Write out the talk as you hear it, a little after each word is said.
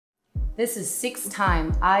This is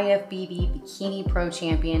 6-time IFBB Bikini Pro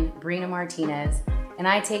Champion Brina Martinez, and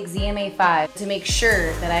I take ZMA5 to make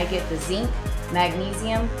sure that I get the zinc,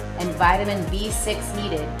 magnesium, and vitamin B6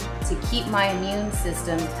 needed to keep my immune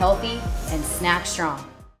system healthy and snack strong.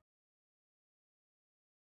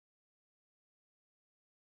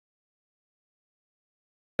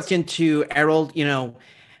 Question to Errol,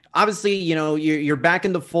 obviously, you're back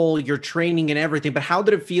in the fold, you're training and everything, but how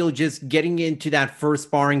did it feel just getting into that first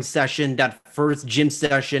sparring session, that first gym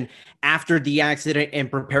session after the accident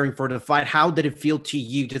and preparing for the fight? How did it feel to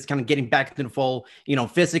you just kind of getting back into the fold,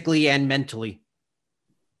 physically and mentally?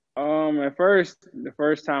 At first, the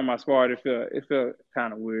first time I sparred, it felt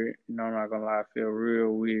kind of weird. I'm not gonna lie, it felt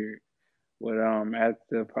real weird. But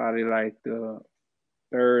after probably like the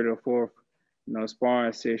third or fourth,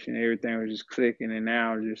 sparring session, everything was just clicking, and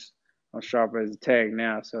now I'm sharp as a tack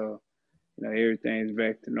now. So everything's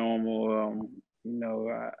back to normal.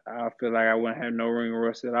 I feel like I wouldn't have no ring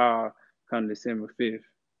rust at all come December 5th.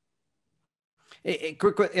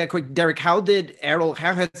 Quick, Derek, how has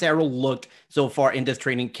Errol looked so far in this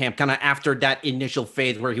training camp, kind of after that initial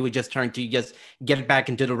phase where he was just trying to just get back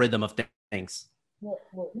into the rhythm of things? Well,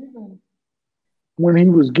 even when he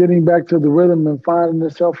was getting back to the rhythm and finding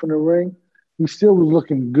himself in the ring, he still was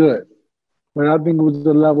looking good. But I think it was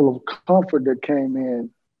the level of comfort that came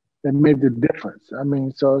in that made the difference. I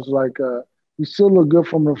mean, so it's like he still looked good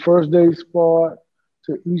from the first day spar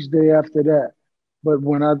to each day after that. But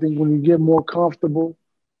when you get more comfortable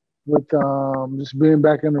with just being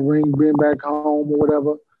back in the ring, being back home or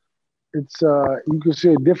whatever, it's you can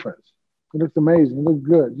see a difference. It looks amazing. It looks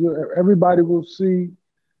good. Everybody will see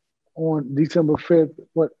on December 5th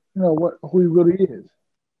who he really is.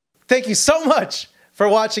 Thank you so much for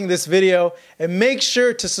watching this video, and make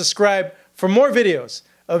sure to subscribe for more videos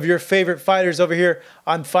of your favorite fighters over here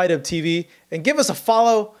on Fight Up TV, and give us a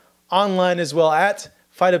follow online as well at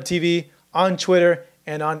Fight Up TV on Twitter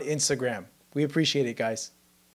and on Instagram. We appreciate it, guys.